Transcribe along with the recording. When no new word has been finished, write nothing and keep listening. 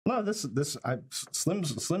Well,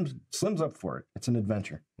 Slim's up for it. It's an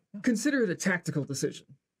adventure. Consider it a tactical decision.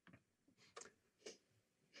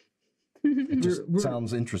 It just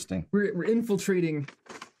sounds interesting. We're infiltrating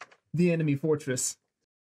the enemy fortress,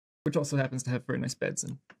 which also happens to have very nice beds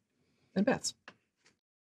and baths.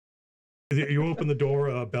 You open the door,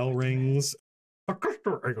 a bell rings. He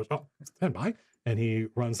goes, oh, stand by. And he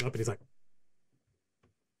runs up and he's like,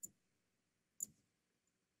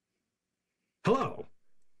 hello.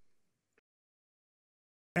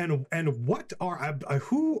 And what are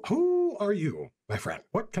who are you, my friend?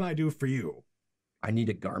 What can I do for you? I need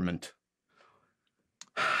a garment.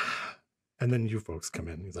 And then you folks come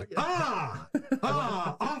in. He's like,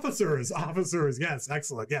 officers, yes,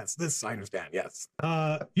 excellent, yes, this I understand, yes.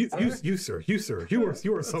 You sir,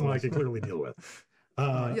 you are someone I can clearly deal with.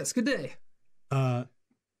 Yes, good day. Like,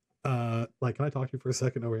 can I talk to you for a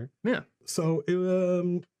second over here? Yeah. So,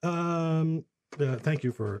 thank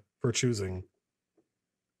you for choosing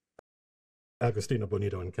Agostino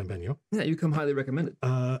Bonito and Campagno. Yeah, you come highly recommended.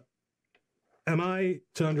 Am I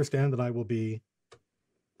to understand that I will be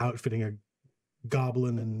outfitting a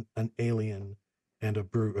goblin and an alien and a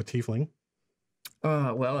tiefling?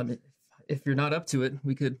 Well, I mean, if you're not up to it,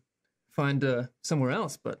 we could find somewhere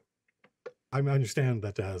else, but I understand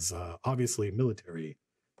that as obviously military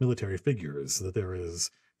figures, that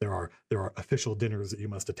there are official dinners that you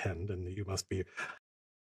must attend, and that you must be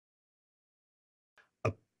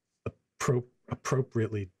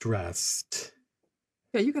appropriately dressed.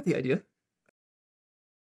 Yeah, you got the idea.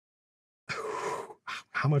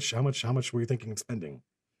 How much were you thinking of spending?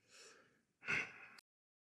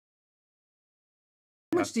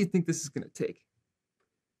 How much do you think this is going to take?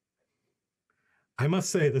 I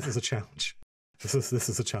must say, this is a challenge. This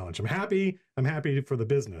is a challenge. I'm happy for the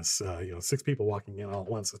business. 6 people walking in all at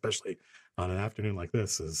once, especially on an afternoon like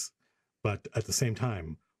this, is. But at the same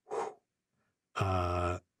time,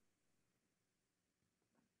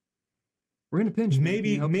 we're in a pinch.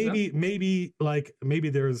 Maybe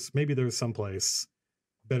there's someplace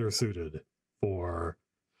better suited for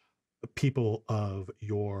people of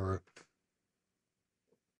your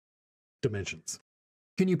dimensions.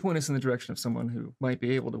 Can you point us in the direction of someone who might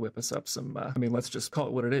be able to whip us up some, let's just call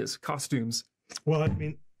it what it is, costumes? Well, I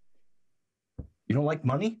mean... You don't like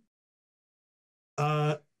money?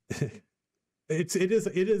 It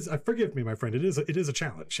is, forgive me, my friend, it is a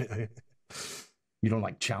challenge. You don't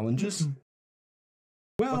like challenges?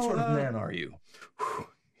 Well, what sort of man are you?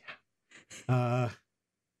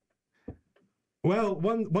 Well,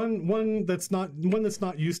 one that's not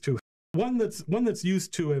used to one that's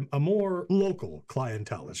used to a more local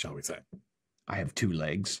clientele, shall we say? I have 2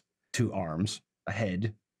 legs, 2 arms, a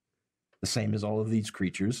head, the same as all of these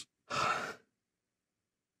creatures.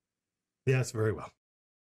 Yes, very well.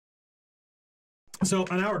 So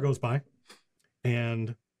an hour goes by,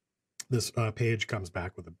 and this page comes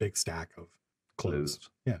back with a big stack of clothes.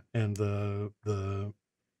 Yeah, and the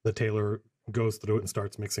tailor goes through it and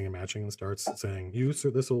starts mixing and matching and starts saying, "You,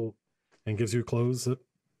 sir, and gives you clothes that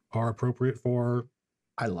are appropriate for."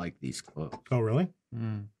 I like these clothes. Oh, really?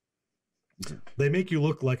 Mm. They make you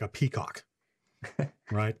look like a peacock,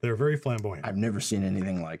 right? They're very flamboyant. I've never seen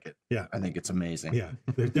anything like it. Yeah, I think it's amazing. Yeah,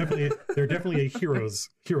 they're definitely a hero's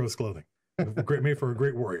clothing, made for a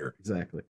great warrior. Exactly.